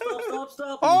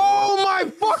 Stop. Oh my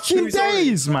fucking Who's sorry?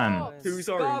 days, man. Who's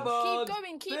orange? Keep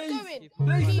going.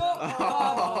 Please Keep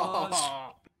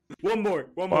stop. One more.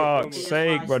 One more. Fuck's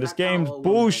sake, bro. This game's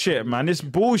bullshit, man. This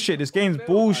bullshit. This game's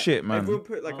bullshit, man. Everyone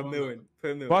put like a million.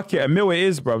 Put a million. Fuck it, a mil it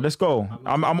is, bro. Let's go.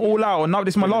 I'm all out. Now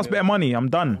this is my last bit of money. I'm I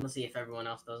done. wanna see if everyone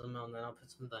else does a mil and then I'll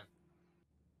put some down.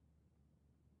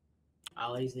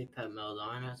 I'll easily put mil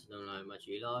down. I just don't know how much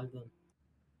you like them.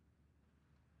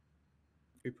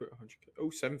 We put 100k. Oh,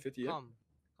 750. Yeah. Come.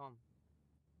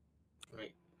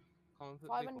 Right. Come put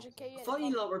 500k in. I thought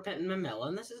you lot were putting a mil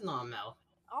and this is not a mil.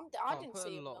 I didn't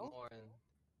see it, a lot no. more in.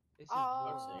 This is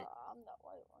I'm that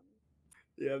white one.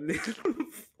 Yeah,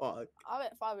 fuck. I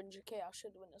bet 500k. I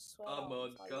should win as well. Come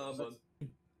on.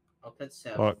 I'll put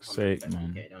 7. Fuck's sake,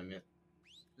 man.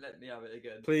 Let me have it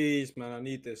again. Please, man, I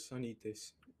need this.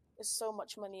 There's so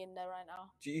much money in there right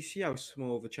now. Do you see how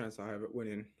small of a chance I have at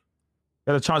winning?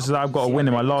 Yeah, the chances that I've got to win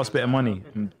in my last bit of money.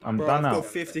 I'm Bro, done I've now. got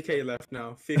 50k left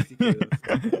now.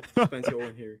 50k left. Spent it all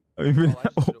in here.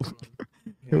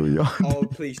 Here we are. Oh,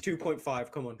 please,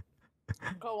 2.5. Come on.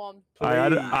 Go on.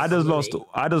 I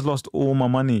just lost all my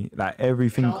money, like every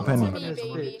single Come penny. to me,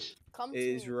 baby. Come It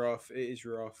to is me. rough. It is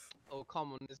rough. Oh,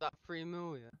 come on. Is that 3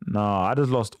 million? Nah, I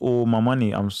just lost all my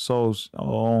money. I'm so.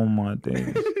 Oh my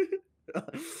days.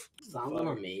 Stand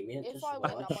on me, mate. If Just I win,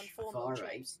 watch. I'm on 4 mil Far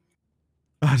chips.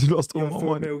 right. I just lost all You my got 4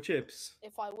 money. mil chips.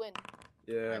 If I win.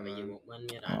 Yeah, But you man. won't win,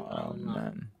 mate. Oh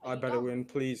man, I better win,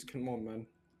 please. Come on, man.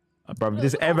 bro. If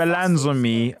this ever lands on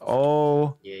me,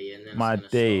 oh Yeah, and then my it's gonna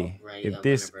day. stop right If up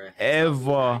this whenever it hits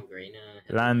ever that green,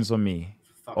 lands on me,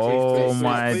 fuck, oh please,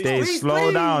 my please, days. please,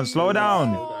 Slow down, please. slow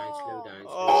down. Slow down.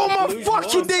 Oh my lose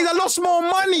fucking one. days! I lost more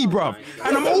money, bro.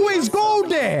 And I'm always go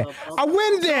there. I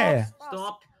win there.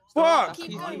 Stop. Fuck. Keep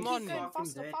Easy going, money. keep going.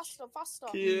 Faster, Bitch. faster.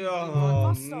 Yeah,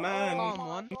 oh, Faster. man. Oh Come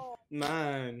my on. God.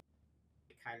 Man.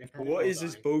 Kyler, put it What all is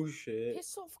this down. bullshit?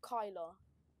 Piss off, Kyler.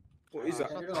 What is that?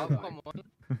 Put it Shut all up, down. come on.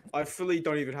 I fully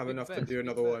don't even have enough to do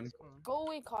another one. Go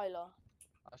away, Kyler.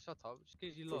 Shut up. Just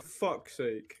because you For lost. fuck's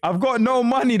sake. I've got no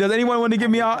money. Does anyone want to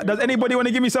give me out? Does anybody want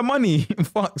to give me some money?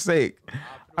 Fuck's sake.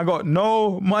 I got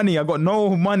no money. I got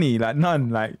no money. Like none.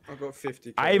 Like I got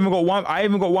 50k. I even got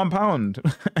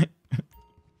 £1.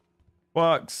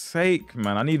 Fuck's sake,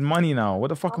 man. I need money now. What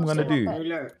the fuck am I gonna do?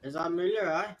 Muller. Is that Muller,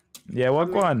 eh? Yeah,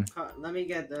 what go on? Let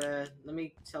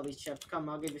me sell these chips. Come,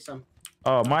 I'll give you some.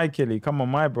 Oh, my killie. Come on,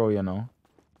 my bro, you know.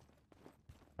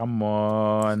 Come I'm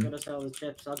on. gonna sell the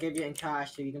chips. I'll give you in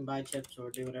cash so you can buy chips or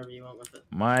do whatever you want with it.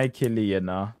 My killie, you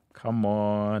know. Come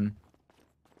on.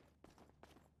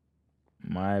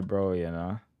 My bro, you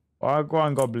know. Oh, go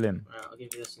on, Goblin. Alright, I'll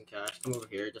give you this in cash. Come over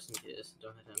here just in case.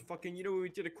 Don't hit him. Fucking, you know we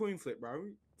did a coin flip, bro.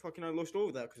 Fucking, I lost all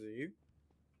of that because of you.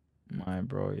 My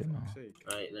bro, you know. Fuck's sake.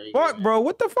 Right, there you What, go. bro?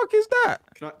 What the fuck is that?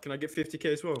 Can I get 50k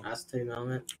as well? That's 2 mil,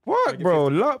 mate. What, get bro?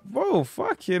 50. Look, bro.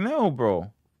 Fucking hell,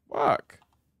 bro. Fuck.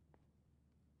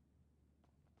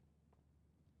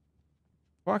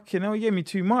 Fucking hell, you gave me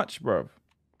too much, bro.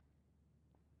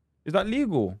 Is that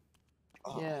legal?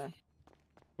 Yeah.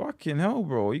 Fucking hell,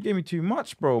 bro. You gave me too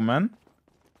much, bro, man.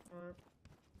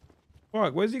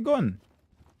 Fuck, where's he gone?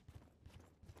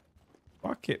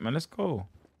 Fuck it, man. Let's go.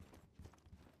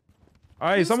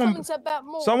 Aye, Who's someone coming to bet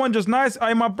more? Someone just nice.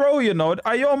 Aye, my bro, you know.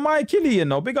 Aye, you're my killie, you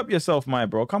know. Big up yourself, my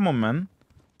bro. Come on, man.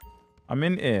 I'm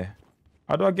in here.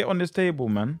 How do I get on this table,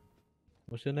 man?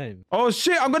 What's your name? Oh,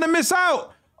 shit. I'm going to miss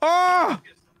out. Oh,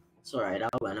 It's alright, I'll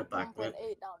win it back, mate.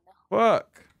 1.8 down now.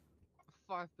 fuck.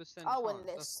 5% I'll win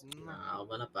chance. this. Nah, I'll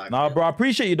win it back. Nah, then. bro, I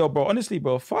appreciate you though, bro. Honestly,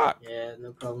 bro. Fuck. Yeah,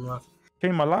 no problem. Lad.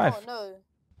 Changed my life. Oh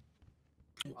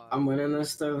no. I'm winning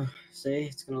this though. See,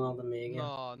 it's gonna land on me again.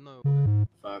 No, no way.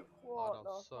 Fuck. What that the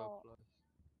was so fuck? close.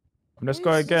 Let's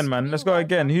go Who's again, this man. Let's green go guy,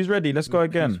 again. man? Who's ready? Let's go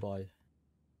again.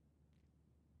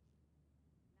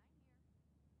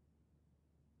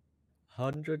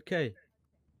 100k.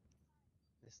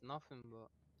 It's nothing, but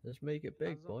Let's make it big,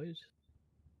 Hands up. boys.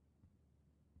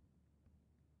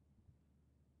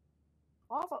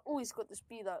 Why have I always got to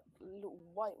be that little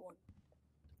white one?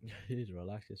 You need to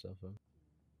relax yourself, man.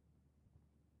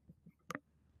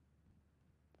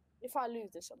 If I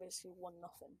lose this, I basically won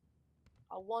nothing.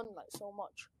 I won like so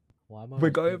much. Why am I We're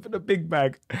like going big? for the big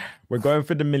bag. We're going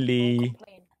for the milli.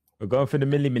 Complain. We're going for the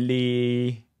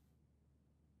milli.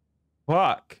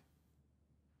 Fuck.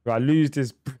 Bro, I lose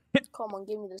this. Come on,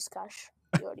 give me this cash.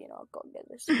 You already know I've got to get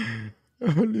this.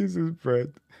 I lose this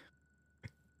bread.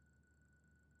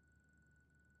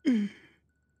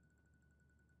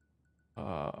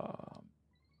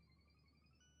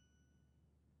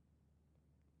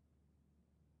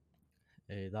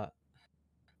 Hey, the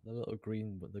little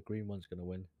green, but the green one's gonna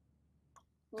win.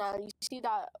 Now you see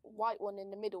that white one in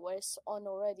the middle where it's on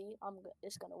already.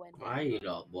 It's gonna win. Why are you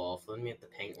not waffling me at the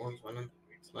pink one's winning?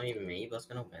 It's not even me, but it's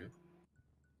gonna win.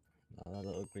 Nah, that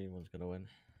little green one's gonna win.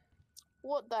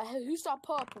 What the hell? Who's that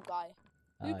purple guy?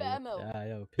 Who better Mill? Yeah,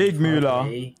 yo, Big purple- Mular.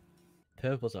 Me.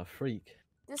 Purple's a freak.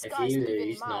 This If guy's you living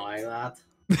lose now, mad.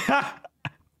 lad.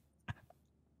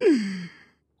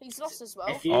 He's lost as well.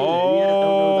 If you lose, I don't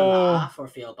know to Oh. laugh or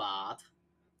feel bad.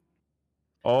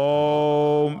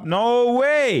 Oh, no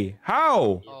way.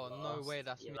 How? You've Oh, no lost. way,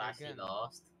 that's You've me actually again.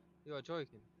 lost. you are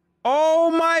joking. Oh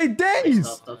my days.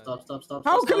 Stop.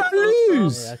 How can I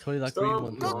lose? Hey, I told you that Stop. green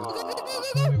one.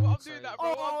 I'm doing that,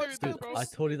 bro. I'm doing that, bro. I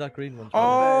told you that green one.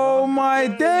 Oh my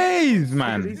days,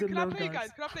 man. Can I play,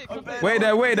 guys? Can I play? Can I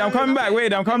play? Wait, I'm coming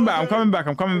back.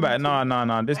 I'm coming back.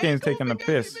 No. This game's taking the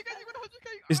piss.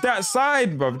 It's that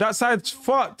side, bro. That side's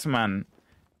fucked, man.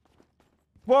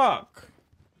 Fuck.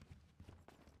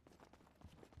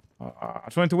 I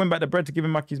just wanted to win back the bread to give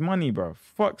him back his money, bro.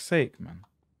 Fuck's sake, man.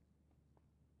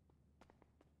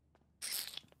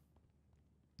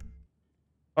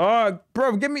 Oh,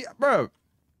 bro, give me, bro.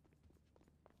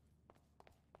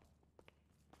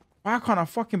 Why can't I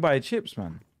fucking buy chips,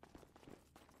 man?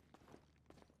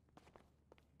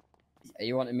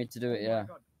 You wanted me to do it, yeah.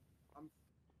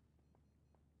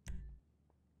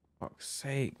 Fuck's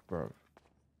sake, bro.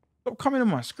 Stop coming on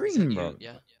my screen, bro.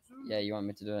 Yeah, you want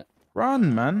me to do it?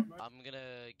 Run, man. I'm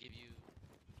gonna give you.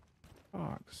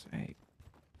 Fuck's sake.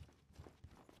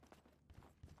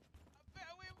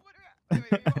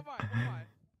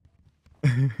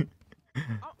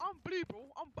 I'm blue, bro.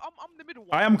 I'm the middle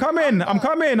one. I am coming. I'm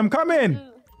coming.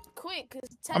 Quick, 'cause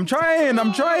I'm trying.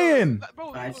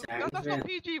 Bro, 5 seconds, that's man. not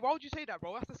PG. Why would you say that,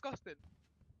 bro? That's disgusting.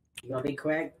 You gotta be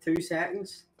quick. 2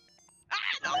 seconds.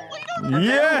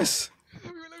 Yes.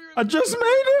 I just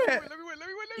made it.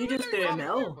 You just do it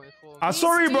now. I'm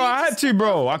sorry, bro. I had to,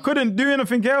 bro. I couldn't do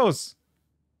anything else.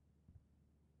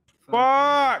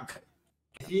 Fuck.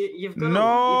 You've got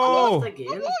No. you've lost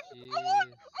again.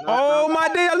 Oh my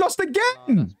day, I lost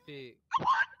again.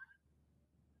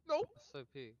 No. So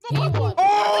peak. Oh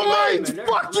my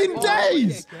fucking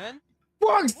days.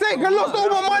 Fuck's sake, I lost all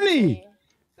my money.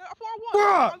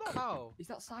 Fuck. How? Is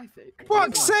that Cyphic?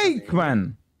 Fuck's sake,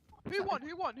 man. Who won?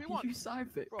 You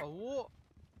Cyphic. Bro, what?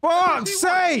 Fuck's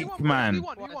sake, man. Who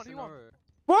won?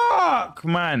 Fuck,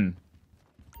 man.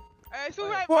 It's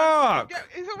alright, Fuck. man.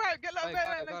 It's alright. Get Hey,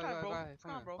 better go, next go, time, go, bro. go,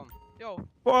 Come on, bro. come. Yo.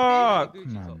 Fuck, Gucci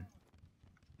top. man.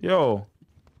 Yo.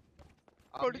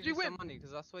 I'll Bro, give did you some win? money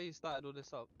because that's where you started all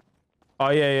this up. Oh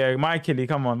yeah. My Killy,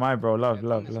 come on, my bro. Love.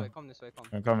 Come this way.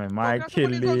 I'm coming, my Bro, can I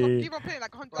have some money as well so I can Killy. keep on playing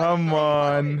like 100? Come I've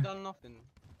on. done nothing.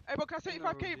 Hey, bro, can I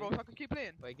 75k, bro, so I can keep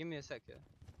playing? Wait, give me a sec, yeah.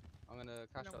 I'm gonna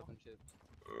cash out some chips.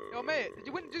 Yo, mate, did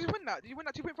you win that? Did you win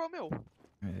that 2.4 mil?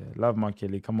 Yeah, love my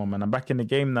Killy. Come on, man. I'm back in the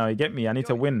game now. You get me? I need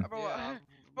to win. Bro, Yeah,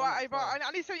 bro, I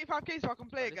need 75k so I can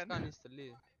play again. This guy needs to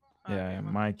leave. Yeah,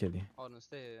 my Killy. Hold on,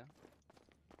 stay here, yeah.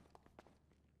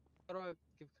 How do I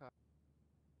give cash?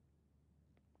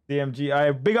 CMG,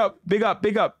 I big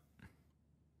up.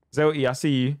 Zelty, I see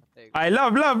you. There you go. I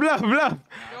love.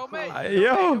 Yo, mate.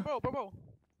 Yo. Bro.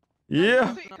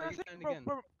 Yeah. Can I say,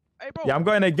 bro? Hey, bro. Yeah, I'm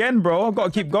going again, bro. I've got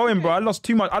to keep going, bro. I lost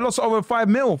too much. I lost over 5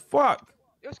 mil. Fuck.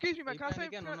 Yo, excuse me, man. Can I say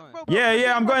again or not? bro,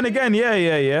 Yeah, I'm going again. Yeah.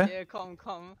 Yeah, come.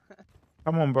 Come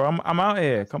on, bro. I'm out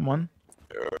here. Come on.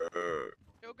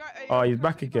 Yo, guy, hey, Oh, yo, he's can I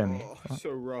back say- again. Oh,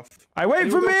 so rough. I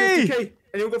wait for Anyone got me. 50K?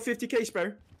 Anyone got 50k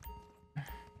spare?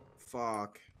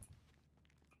 Fuck.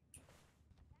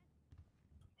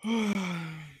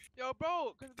 Yo,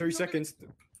 bro. 3 seconds.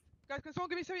 Guys, can someone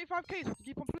give me 75k so I can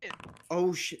keep on playing?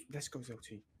 Oh shit! Let's go,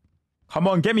 Zelty. Come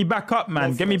on, get me back up, man.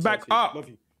 Love Get me you, back Zelty. up. Love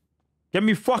you. Get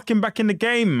me fucking back in the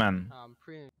game, man. I'm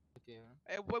pre game.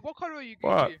 Hey, what color are you?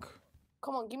 Fuck.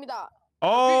 Come on, give me that.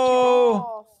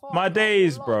 Oh, fuck, my man,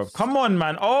 days, we bro. lost. Come on,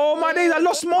 man. Oh, my days. I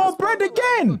lost more bread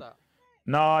again. That.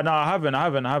 No, I haven't.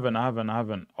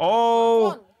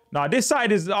 Oh, no, this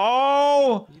side is.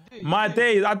 Oh, my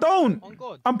days. I don't. On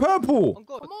God. I'm purple. On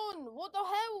God. Come on, what the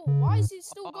hell? Why is it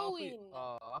still going?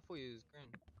 I thought you was green.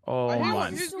 Oh I hear my.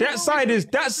 one. Who's That side is.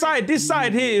 That side. This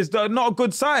side here is not a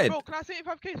good side. Bro, can I 75k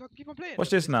so I can keep on playing? Watch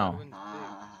this now. Oh,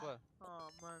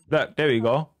 man. Look, there we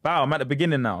go. Wow, I'm at the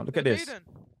beginning now. Look at this.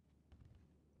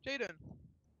 Jaden.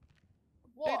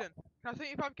 What? Jaden, can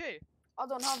I 75k? I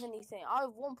don't have anything. I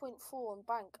have 1.4 in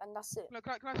bank, and that's it. No,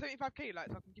 can I 75k like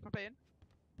so I can keep on playing?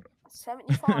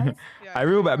 75. Yeah. I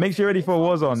real bad. Make sure you're ready for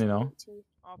Warzone, you know.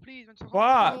 Oh, please, man.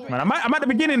 What? Man, I'm at the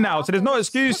beginning now, so there's no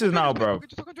excuses now, bro.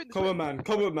 Come on, man.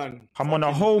 Come on, man. I'm on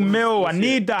a whole mill. I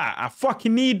need that. I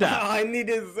fucking need that. I need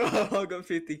it as well. I got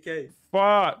 50k.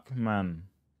 Fuck, man.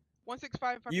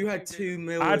 165. You had 2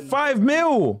 mil. I had 5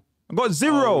 mil. I got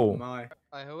 0. Oh my.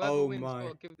 Whoever wins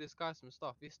got to give this guy some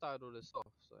stuff. He started all this stuff,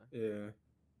 so. Yeah.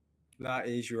 That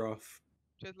is rough.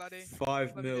 Cheers, laddie.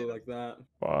 5 mil like that.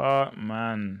 Fuck,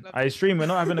 man. I stream. We're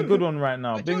not having a good one right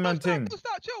now. Big man thing.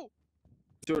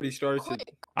 It's already started.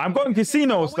 I'm going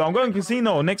casino still. I'm going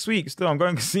casino next week still. I'm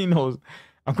going casinos.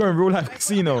 I'm going real life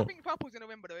casino. I think Purple's gonna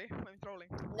win, by the way. I'm trolling.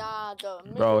 Nah,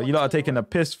 don't. Bro, you lot are taking a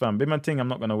piss, fam. Big man thing, I'm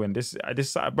not gonna win. This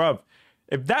side, bruv.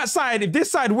 If this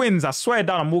side wins, I swear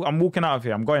down, I'm walking out of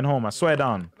here. I'm going home. I swear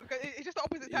down. It's just the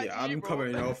opposite side. Yeah, I'm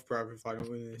coming off, bruv, if I don't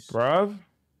win this. Bruv.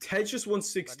 Ted just won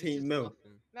 16 mil.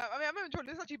 No, I mean, I'm enjoying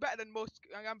this. Is actually better than most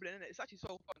gambling, isn't it? It's actually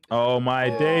so fun. Oh my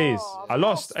days. I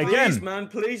lost again.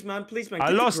 Please, man. I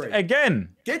lost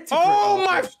again. Get to oh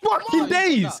my fucking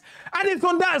days. And it's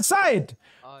on that side.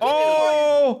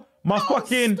 Oh my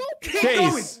fucking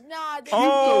days.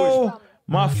 Oh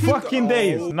my fucking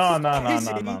days. No. Nah.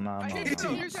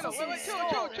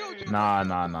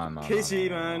 Kissy,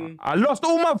 man. I lost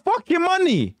all my fucking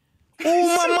money.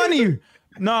 All my money.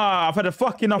 Nah, I've had a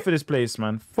fuck enough of this place,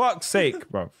 man. Fuck's sake,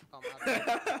 bro.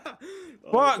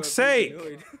 Fuck's sake.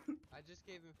 I just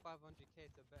gave him 500k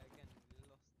to bet again and we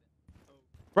lost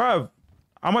it. Bruv,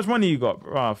 how much money you got?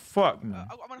 Bruv, fuck, man.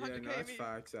 Yeah, no, that's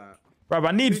facts, that. Bruv,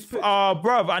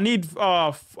 I need,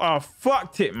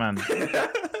 fucked it, man.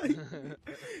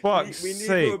 Fuck's we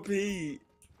sake. need to be.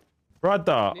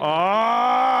 Brother,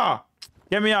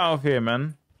 get me out of here,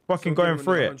 man. Fucking going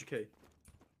through it. 100K.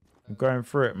 I'm going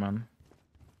through it, man.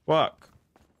 Fuck.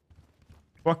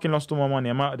 Fucking lost all my money.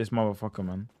 I'm out of this motherfucker,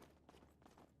 man.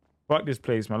 Fuck this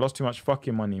place, man. Lost too much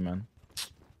fucking money, man.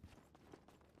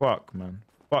 Fuck, man.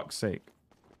 Fuck's sake.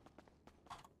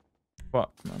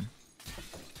 Fuck, man.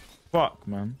 Fuck,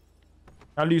 man.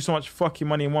 I lose so much fucking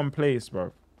money in one place,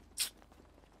 bro.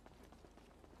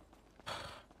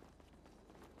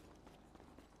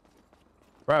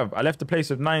 Bruv, I left the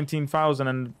place with 19,000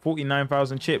 and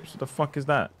 49,000 chips. What the fuck is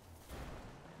that?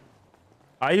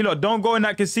 You lot, don't go in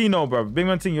that casino, bro. Big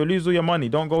man thing, you'll lose all your money.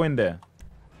 Don't go in there.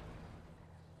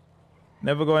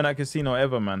 Never go in that casino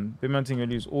ever, man. Big man thing, you'll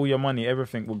lose all your money.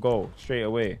 Everything will go straight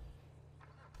away.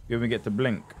 You even get to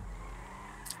blink.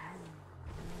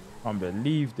 Can't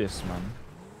believe this, man.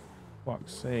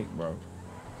 Fuck's sake, bro.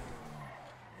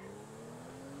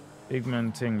 Big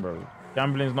man thing, bro.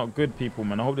 Gambling's not good, people,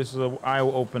 man. I hope this is an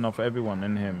eye-opener for everyone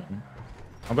in here, man.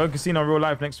 I'm going casino in real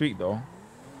life next week, though.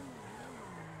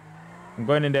 I'm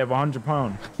going in there with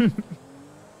 £100.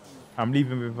 I'm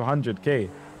leaving with 100k.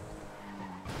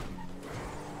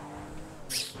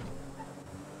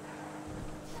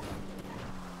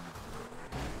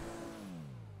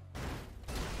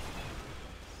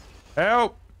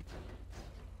 Help!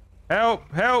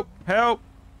 Help! Help! Help!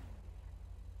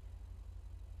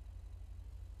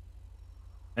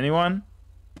 Anyone?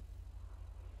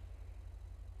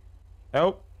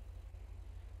 Help?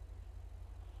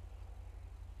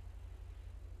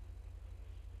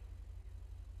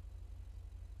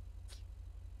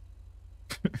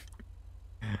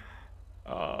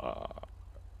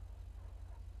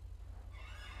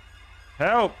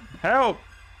 Help! Help!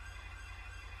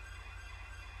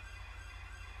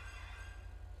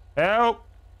 Help!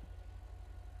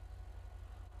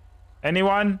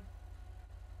 Anyone?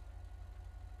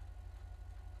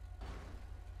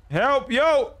 Help!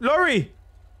 Yo! Lorry!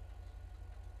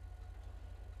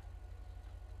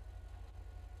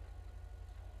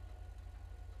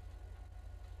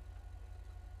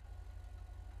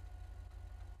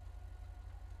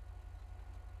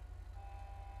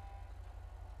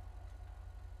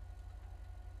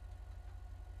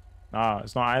 Nah,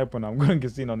 it's not eye opener. I'm going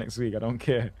casino next week. I don't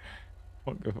care.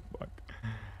 Don't give a fuck.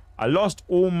 I lost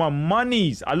all my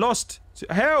monies. I lost.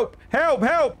 Help! Help!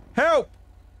 Help! Help!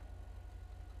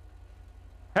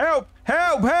 Help!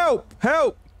 Help! Help!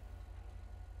 Help!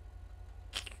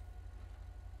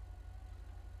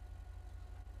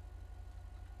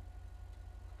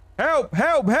 Help!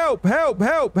 Help! Help! Help!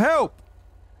 Help! Help!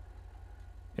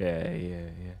 Yeah.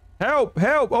 Help!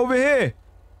 Help! Over here!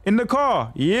 In the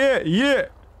car! Yeah!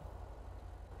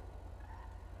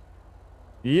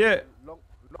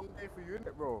 Long day for you,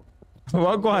 innit, bro?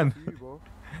 What going?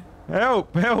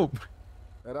 Help! Help!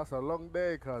 Yeah, that's a long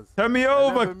day, cuz. Turn me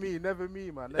over! Never me,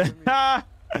 man. Never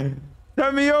me.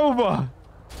 Turn me over!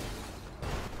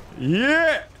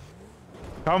 Yeah!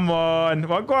 Come on!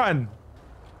 What going?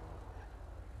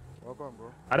 Well gone,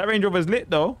 bro. That Range Rover's lit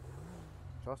though.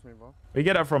 Trust me, bro. Where you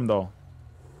get that from though?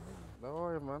 No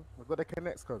worry, man. I've got the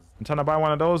connects, cuz. I'm trying to buy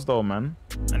one of those though, man.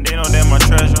 And they know they're my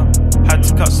treasure. Had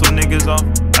to cut some niggas off,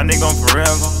 and they gone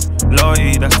forever.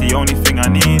 Loyalty, that's the only thing I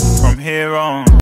need from here on.